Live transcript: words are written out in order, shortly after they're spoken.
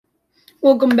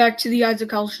Welcome back to the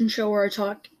Callison show where I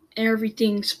talk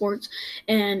everything sports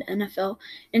and NFL.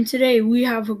 And today we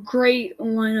have a great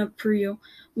lineup for you.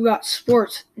 We got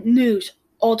sports, news,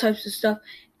 all types of stuff,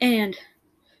 and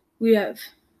we have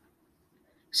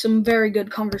some very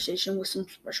good conversation with some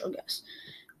special guests.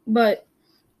 But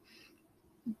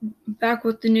back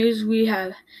with the news, we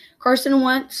have Carson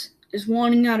Wentz is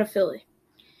wanting out of Philly.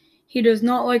 He does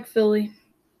not like Philly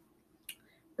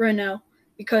right now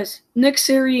because Nick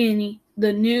Sirianni,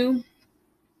 the new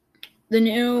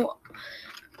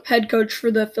head coach for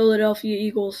the Philadelphia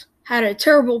Eagles, had a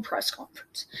terrible press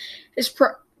conference. His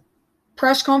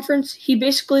press conference, he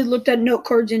basically looked at note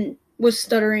cards and was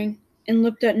stuttering and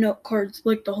looked at note cards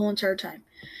like the whole entire time.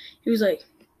 He was like,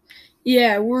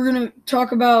 yeah, we're going to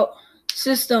talk about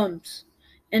systems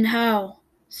and how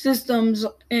systems,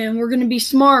 and we're going to be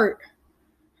smart.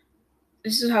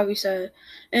 This is how he said it.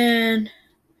 And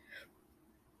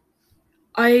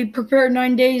I prepared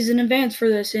 9 days in advance for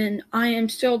this, and I am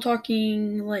still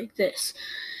talking like this.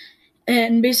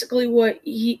 And basically what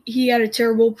he had a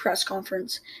terrible press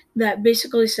conference that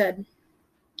basically said,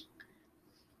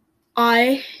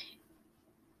 I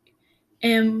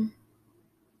am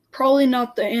probably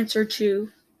not the answer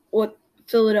to what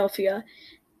Philadelphia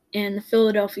and the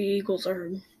Philadelphia Eagles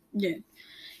are doing.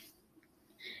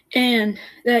 And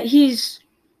that he's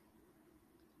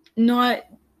not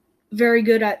very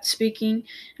good at speaking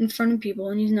in front of people,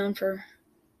 and he's known for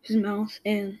his mouth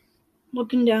and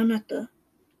looking down at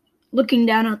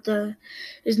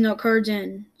his note cards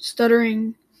and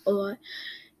stuttering a lot.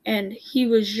 And he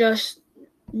was just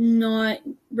not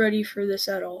ready for this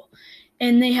at all.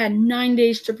 And they had 9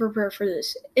 days to prepare for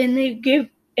this. And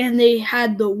they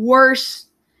had the worst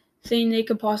thing they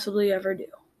could possibly ever do.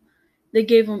 They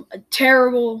gave him a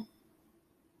terrible,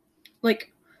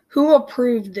 who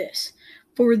approved this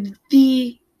for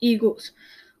the Eagles?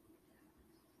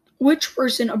 Which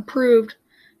person approved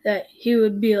that he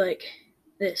would be like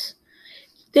this?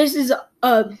 This is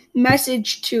a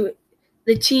message to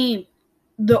the team,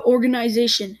 the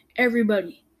organization,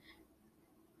 everybody.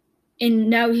 And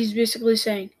now he's basically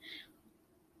saying,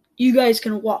 you guys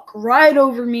can walk right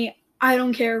over me. I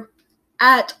don't care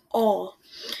at all.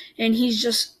 And he's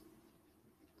just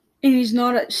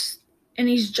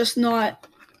not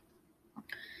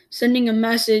sending a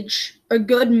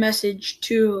good message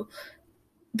to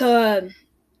the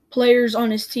players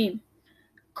on his team.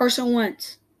 Carson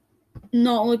Wentz,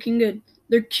 not looking good.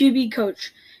 Their QB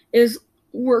coach is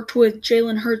worked with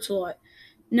Jalen Hurts a lot.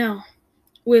 Now,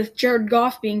 with Jared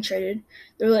Goff being traded,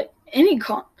 they're like, any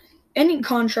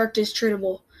contract is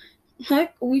tradable.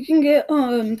 Heck, we can get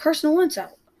Carson Wentz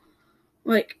out.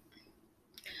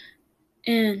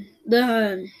 And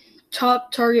the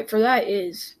top target for that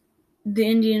is the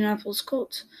Indianapolis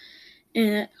Colts.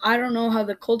 And I don't know how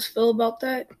the Colts feel about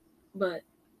that, but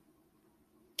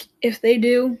if they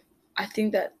do, I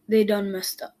think that they done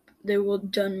messed up. They will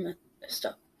done messed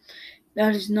up.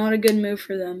 That is not a good move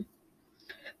for them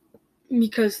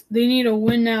because they need a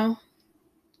win now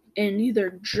and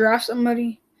either draft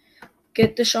somebody,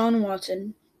 get Deshaun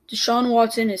Watson. Deshaun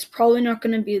Watson is probably not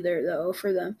going to be there, though,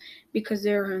 for them because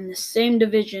they're in the same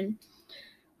division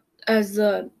as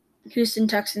the Houston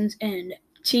Texans and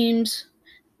teams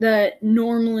that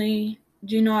normally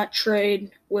do not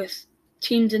trade with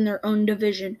teams in their own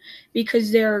division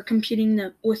because they're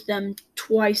competing with them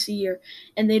twice a year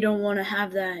and they don't want to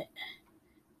have that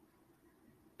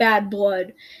bad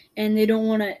blood and they don't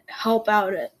want to help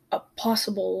out a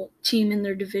possible team in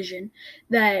their division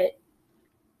that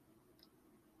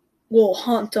will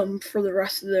haunt them for the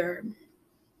rest of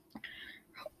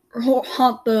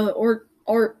haunt the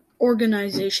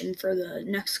organization for the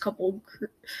next couple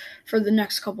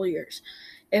years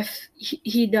if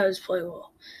he does play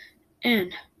well.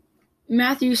 And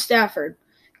Matthew Stafford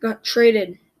got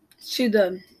traded to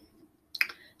the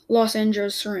Los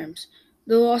Angeles Rams.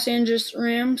 The Los Angeles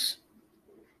Rams,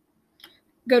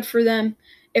 good for them.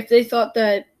 If they thought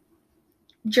that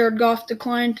Jared Goff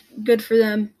declined, good for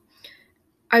them.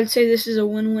 I'd say this is a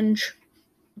win-win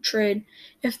trade.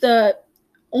 If the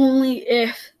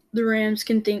Rams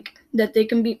can think that they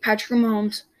can beat Patrick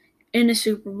Mahomes in a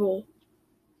Super Bowl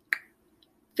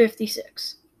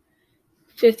 56,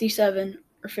 57,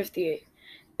 or 58,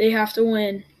 they have to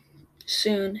win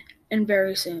soon and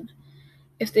very soon.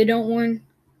 If they don't win,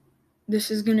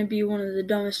 this is going to be one of the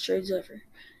dumbest trades ever.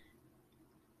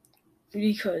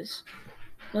 Because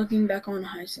looking back on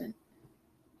hindsight.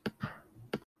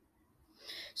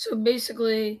 So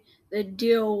basically, the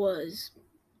deal was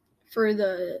for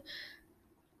the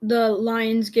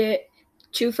Lions get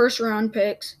 2 first-round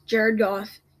picks, Jared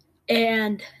Goff,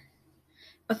 and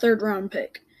a third-round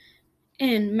pick.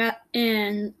 and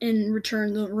in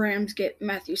return the Rams get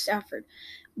Matthew Stafford.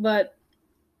 But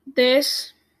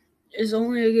this is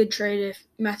only a good trade if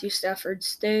Matthew Stafford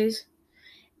stays.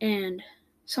 And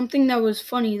something that was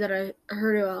funny that I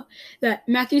heard about, that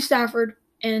Matthew Stafford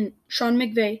and Sean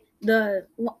McVay, the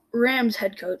Rams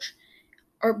head coach,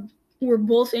 were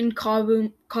both in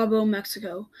Cabo,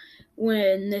 Mexico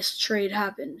when this trade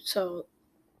happened. So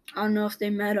I don't know if they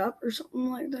met up or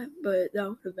something like that, but that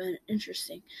would have been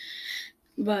interesting.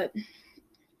 But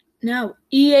now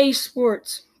EA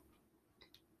Sports,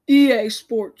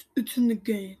 it's in the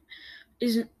game,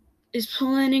 is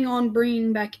planning on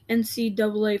bringing back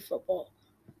NCAA football.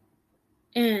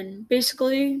 And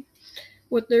basically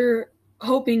what they're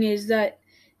hoping is that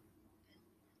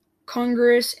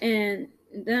Congress and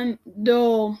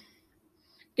they'll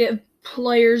give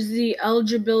players the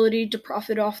eligibility to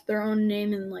profit off their own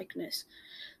name and likeness.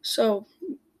 So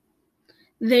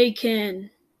they're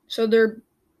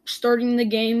starting the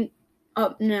game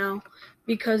up now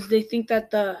because they think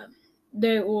that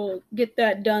they will get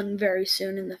that done very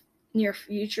soon in the near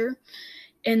future.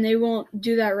 And they won't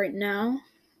do that right now.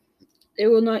 They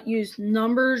will not use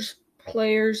numbers,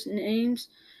 players' names,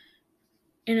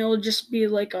 and it will just be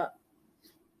like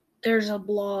there's a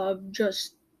blob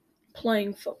just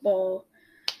playing football,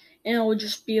 and it will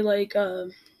just be like a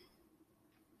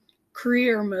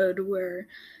career mode where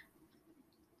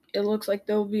it looks like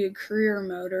there will be a career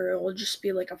mode, or it will just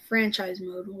be like a franchise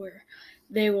mode where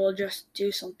they will just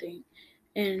do something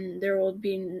and there will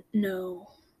be no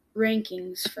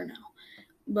rankings for now.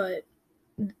 But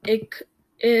it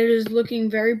is looking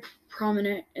very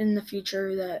prominent in the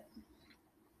future that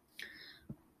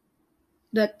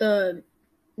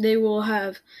they will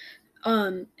have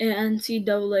an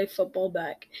NCAA football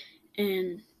back,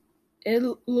 and it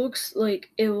looks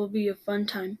like it will be a fun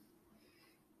time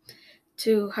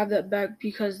to have that back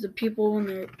because the people when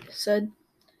they said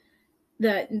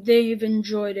that they've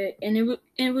enjoyed it, and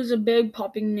it was a big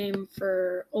popping name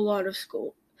for a lot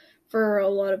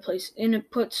of places, and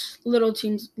it puts little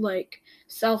teams like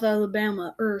South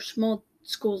Alabama or small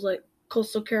schools like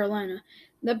Coastal Carolina,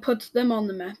 that puts them on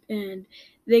the map, and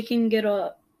they can get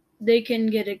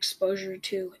exposure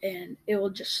to, and it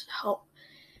will just help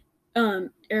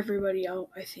everybody out,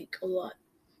 I think, a lot.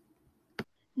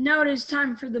 Now it is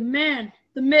time for the man,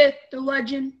 the myth, the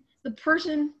legend, the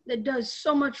person that does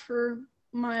so much for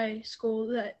my school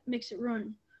that makes it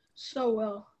run so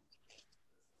well.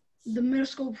 The middle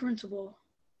school principal,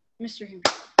 Mr. Hume.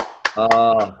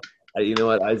 You know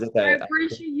what, Isaac? I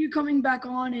appreciate you coming back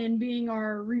on and being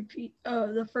our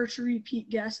the first repeat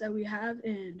guest that we have,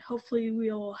 and hopefully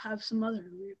we'll have some other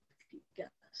repeat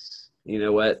guests. You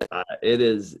know what? It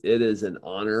is an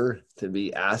honor to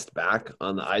be asked back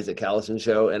on the Isaac Callison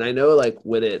show, and I know like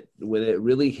when it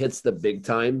really hits the big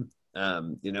time,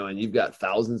 and you've got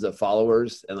thousands of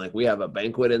followers, and like we have a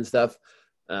banquet and stuff.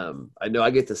 I know I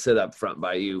get to sit up front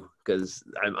by you because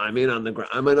I'm in on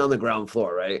the ground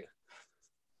floor, right?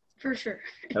 For sure.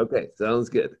 Okay, sounds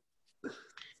good.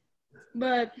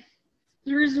 But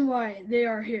the reason why they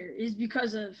are here is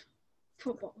because of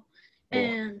football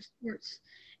and sports.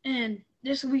 And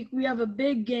this week we have a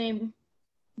big game.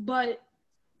 But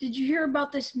did you hear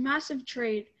about this massive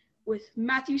trade with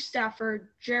Matthew Stafford,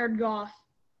 Jared Goff,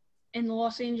 and the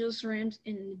Los Angeles Rams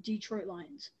and the Detroit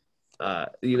Lions? I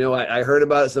heard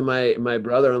about it. So my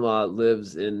brother-in-law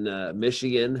lives in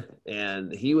Michigan,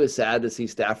 and he was sad to see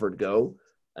Stafford go.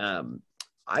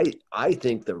 I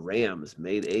think the Rams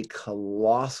made a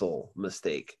colossal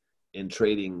mistake in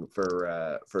trading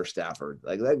for Stafford.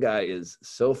 Like that guy is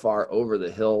so far over the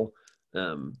hill.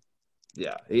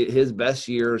 His best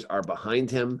years are behind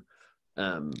him.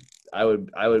 I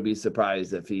would be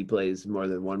surprised if he plays more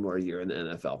than one more year in the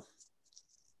NFL.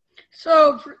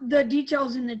 So the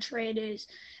details in the trade is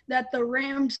that the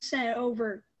Rams sent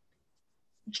over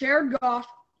Jared Goff,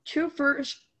 2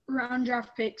 first-round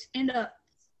draft picks, and a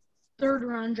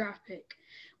third-round draft pick,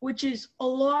 which is a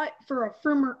lot for a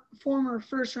former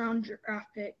first-round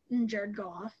draft pick in Jared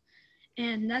Goff,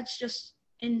 and that's just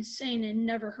insane and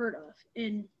never heard of.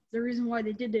 And the reason why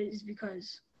they did it is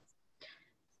because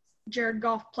Jared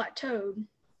Goff plateaued,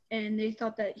 and they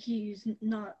thought that he's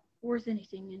not worth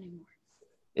anything anymore.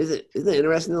 Isn't it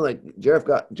interesting though? Like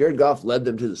Jared Goff led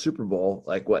them to the Super Bowl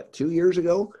 2 years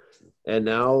ago, and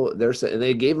now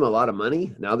they gave him a lot of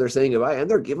money. Now they're saying goodbye,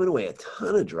 and they're giving away a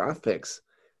ton of draft picks.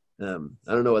 I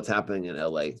don't know what's happening in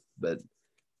LA, but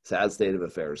sad state of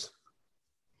affairs.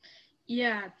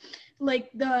 Yeah, like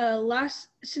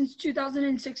since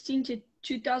 2016 to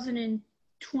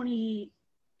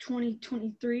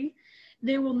 2023,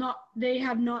 they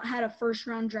have not had a first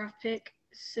round draft pick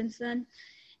since then.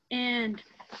 And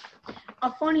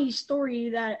a funny story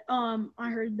that I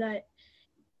heard that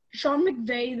Sean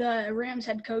McVay, the Rams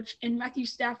head coach, and Matthew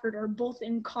Stafford are both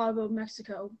in Cabo,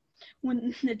 Mexico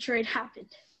when the trade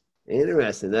happened.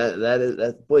 Interesting.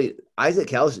 That boy, Isaac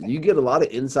Callison, you get a lot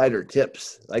of insider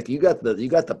tips. Like you got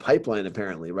the pipeline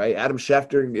apparently, right? Adam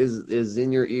Schefter is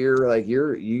in your ear. Like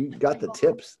you got the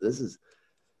tips.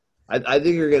 I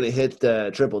think you're gonna hit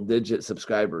triple digit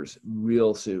subscribers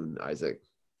real soon, Isaac.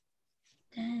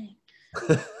 Dang.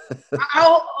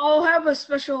 I'll have a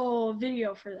special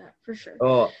video for that for sure.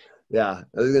 Oh yeah,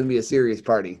 there's gonna be a serious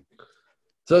party.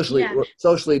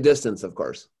 Socially distanced, of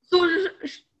course. So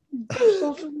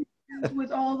social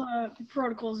with all the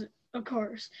protocols, of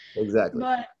course. Exactly.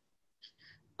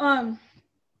 But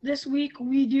this week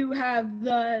we do have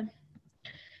the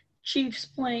Chiefs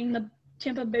playing the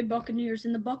Tampa Bay Buccaneers,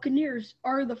 and the Buccaneers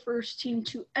are the first team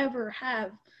to ever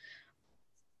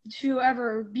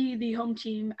be the home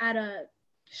team at a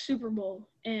Super Bowl.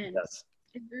 And yes.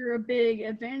 Is there a big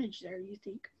advantage there, you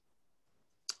think?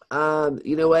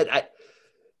 You know what?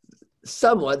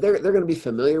 Somewhat, they're going to be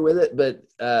familiar with it, but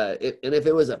if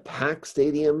it was a packed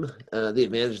stadium, the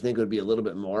advantage I think would be a little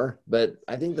bit more. But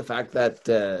I think the fact that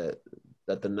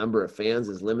the number of fans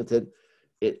is limited,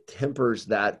 it tempers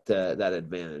that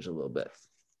advantage a little bit.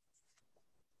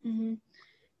 Mm-hmm.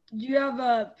 Do you have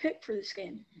a pick for this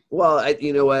game? Well,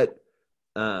 you know what,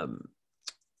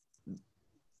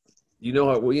 you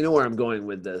know where I'm going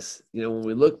with this. You know, when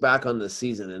we look back on the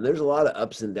season, and there's a lot of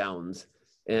ups and downs.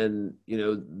 And, you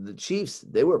know, the Chiefs,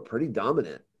 they were pretty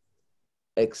dominant,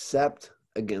 except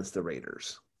against the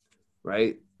Raiders,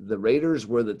 right? The Raiders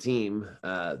were the team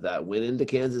that went into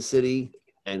Kansas City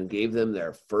and gave them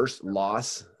their first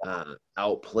loss,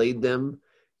 outplayed them.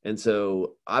 And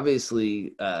so,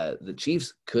 obviously, the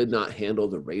Chiefs could not handle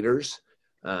the Raiders.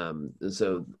 And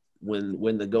so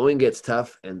when the going gets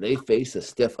tough and they face a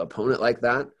stiff opponent like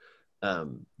that,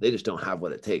 they just don't have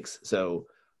what it takes. So,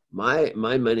 my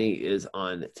money is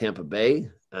on Tampa Bay.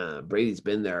 Brady's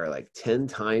been there like 10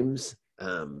 times.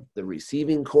 The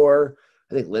receiving core,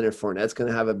 I think Leonard Fournette's going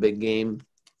to have a big game.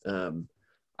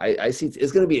 I see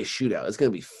it's going to be a shootout. It's going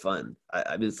to be fun.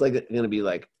 I mean, it's going to be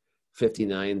like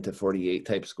 59-48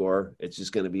 type score. It's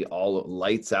just going to be all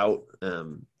lights out.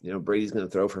 You know, Brady's going to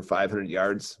throw for 500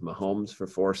 yards, Mahomes for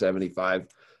 475.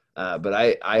 But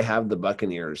I have the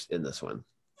Buccaneers in this one.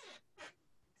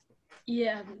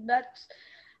 Yeah,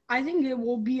 I think it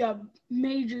will be a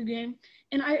major game,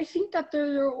 and I think that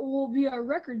there will be a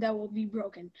record that will be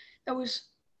broken. That was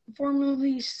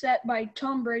formerly set by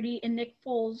Tom Brady and Nick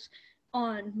Foles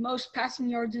on most passing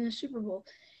yards in the Super Bowl.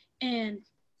 And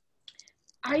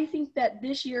I think that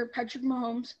this year Patrick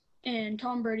Mahomes and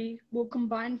Tom Brady will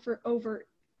combine for over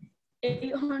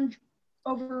 800,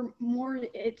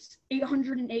 it's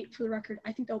 808 for the record.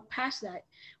 I think they'll pass that,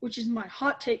 which is my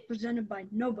hot take presented by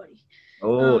nobody.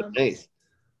 Oh, nice.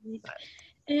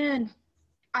 And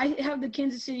I have the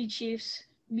Kansas City Chiefs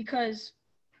because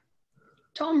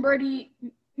Tom Brady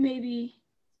maybe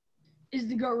is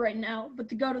the GOAT right now, but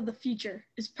the GOAT of the future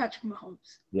is Patrick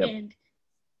Mahomes. Yep. And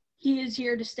he is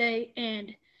here to stay,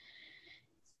 and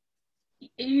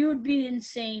it would be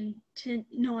insane to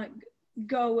not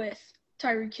go with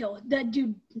Tyreek Hill. That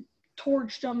dude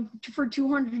torched him for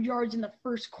 200 yards in the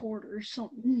first quarter. Some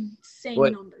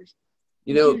insane numbers.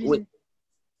 You know,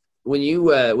 when you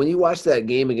watch that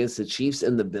game against the Chiefs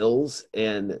and the Bills,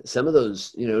 and some of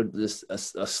those, you know, this a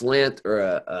slant or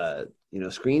a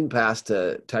screen pass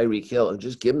to Tyreek Hill and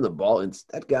just give him the ball, and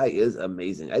that guy is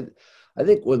amazing. I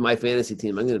think with my fantasy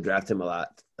team, I'm going to draft him a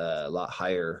lot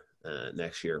higher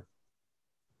next year.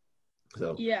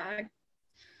 So yeah.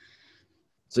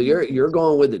 So you're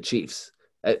going with the Chiefs,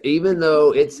 even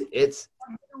though it's they're going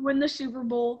to win the Super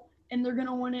Bowl, and they're going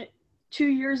to win it 2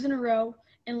 years in a row.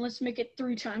 And let's make it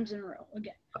 3 times in a row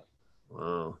again.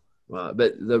 Wow.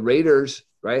 But the Raiders,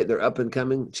 right? They're up and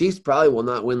coming. Chiefs probably will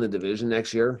not win the division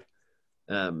next year.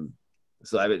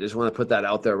 So I just want to put that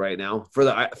out there right now for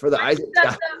the Isaac.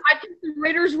 I think the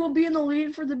Raiders will be in the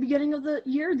lead for the beginning of the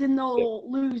year. Then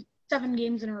they'll lose 7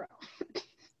 games in a row.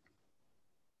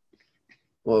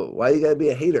 Well, why you gotta be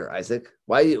a hater, Isaac?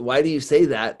 Why do you say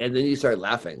that and then you start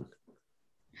laughing?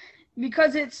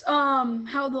 Because it's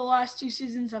how the last 2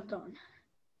 seasons have gone.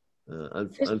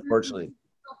 Unfortunately,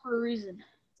 for a reason.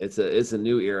 It's a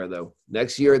new era though.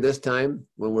 Next year, this time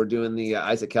when we're doing the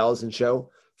Isaac Callison show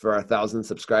for our 1,000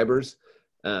 subscribers,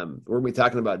 we're gonna be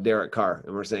talking about Derek Carr,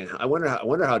 and we're saying, I wonder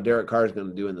how Derek Carr is going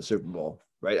to do in the Super Bowl,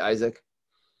 right, Isaac?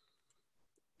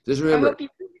 Just remember.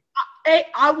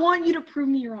 I want you to prove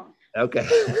me wrong. Okay,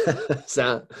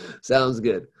 sounds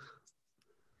good.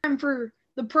 For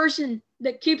the person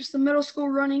that keeps the middle school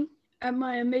running at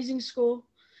my amazing school,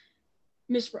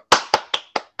 Miss Rowe.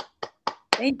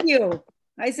 Thank you.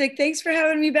 Isaac, thanks for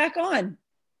having me back on.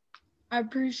 I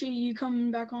appreciate you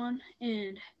coming back on,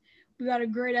 and we got a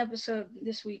great episode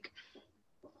this week.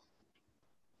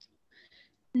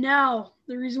 Now,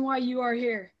 the reason why you are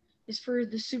here is for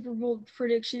the Super Bowl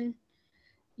prediction.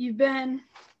 You've been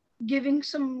giving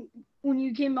some, when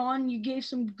you came on, you gave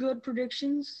some good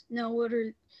predictions. Now, what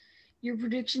are your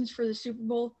predictions for the Super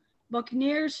Bowl?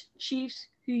 Buccaneers, Chiefs,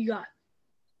 who you got?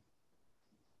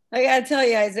 I got to tell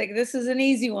you, Isaac, this is an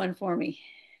easy one for me.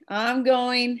 I'm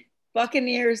going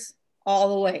Buccaneers all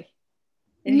the way.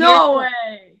 And no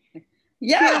way.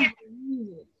 Yeah.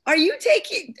 Are you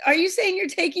saying you're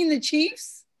taking the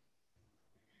Chiefs?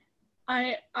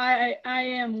 I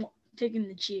am taking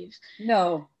the Chiefs.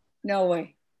 No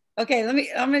way. Okay,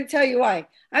 I'm going to tell you why.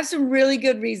 I have some really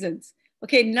good reasons.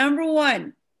 Okay, number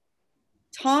one,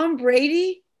 Tom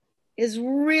Brady is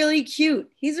really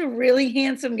cute. He's a really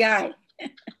handsome guy.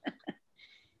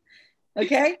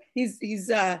 Okay, he's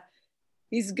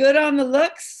good on the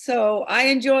looks, so I'll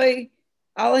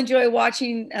enjoy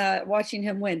watching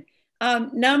him win.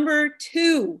 Number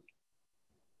two,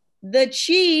 the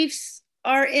Chiefs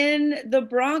are in the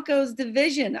Broncos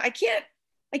division. I can't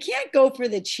go for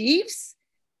the Chiefs.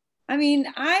 I mean,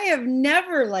 I have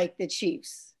never liked the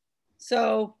Chiefs.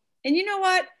 So, and you know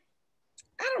what?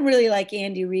 I don't really like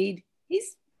Andy Reid.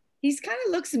 He's kind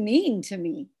of looks mean to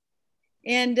me.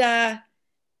 And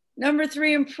number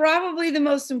three, and probably the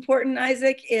most important,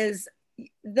 Isaac, is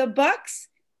the Bucs.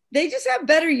 They just have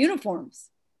better uniforms.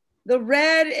 The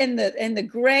red and the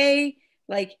gray,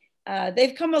 like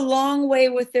they've come a long way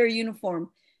with their uniform.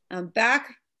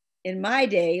 Back in my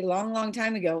day, long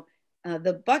time ago,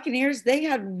 the Buccaneers, they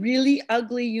had really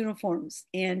ugly uniforms,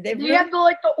 and they had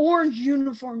the orange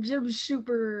uniforms. It was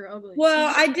super ugly.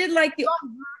 Well, I did like the John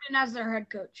Gruden as their head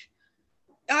coach.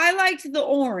 I liked the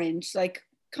orange. Like,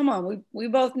 come on, we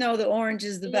both know the orange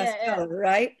is the best color,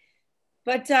 right?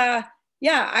 But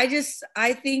yeah,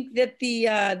 I think that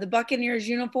the Buccaneers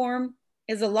uniform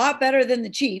is a lot better than the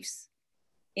Chiefs,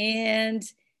 and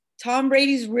Tom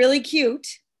Brady's really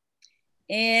cute,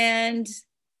 and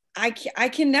I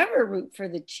can never root for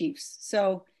the Chiefs.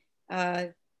 So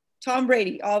Tom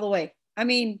Brady all the way. I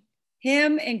mean,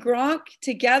 him and Gronk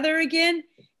together again,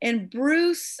 and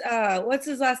Bruce, what's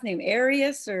his last name?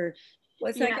 Arias or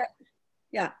what's that guy?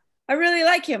 Yeah, I really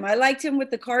like him. I liked him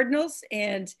with the Cardinals,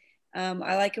 and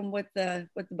I like him with the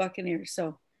Buccaneers.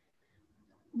 So,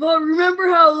 but remember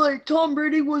how like Tom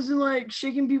Brady wasn't like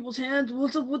shaking people's hands?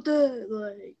 What's up with the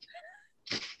like?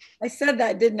 I said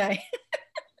that, didn't I?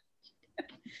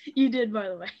 You did, by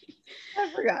the way. I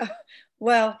forgot.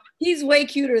 Well, he's way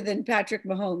cuter than Patrick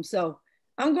Mahomes, so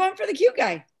I'm going for the cute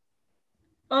guy.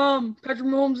 Patrick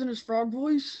Mahomes in his frog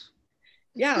voice.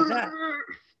 Yeah, that.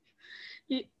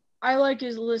 I like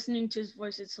his listening to his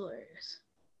voice. It's hilarious.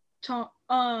 Patrick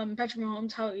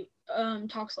Mahomes, how he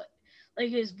talks like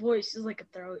his voice is like a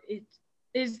throat.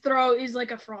 His throat is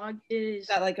like a frog. Is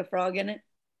got like a frog in it?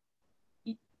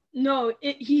 No,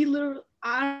 he literally,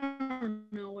 I don't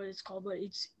know what it's called, but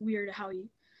it's weird how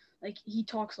he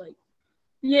talks like,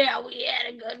 yeah, we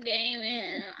had a good game,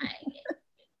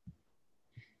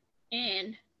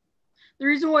 and the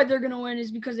reason why they're gonna win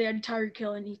is because they had Tyreek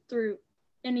Hill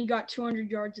and he got 200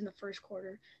 yards in the first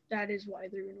quarter. That is why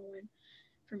they're gonna win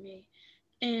for me.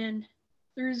 And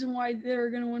the reason why they're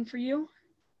gonna win for you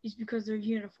is because they're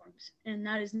uniforms, and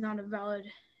that is not a valid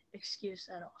excuse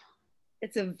at all.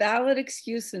 It's a valid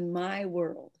excuse in my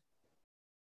world.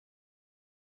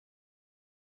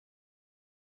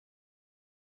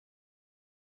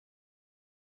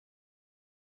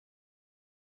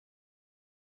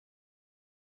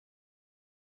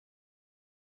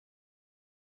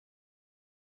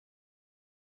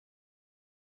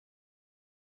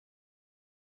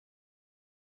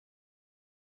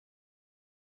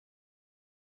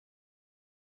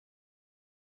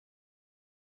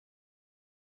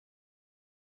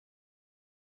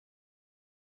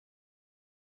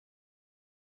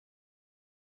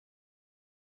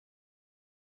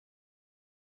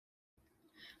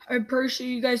 I appreciate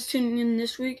you guys tuning in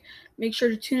this week. Make sure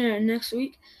to tune in next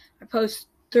week. I post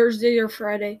Thursday or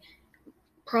Friday,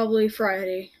 probably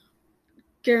Friday,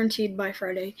 guaranteed by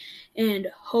Friday. And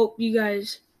hope you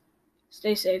guys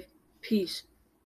stay safe. Peace.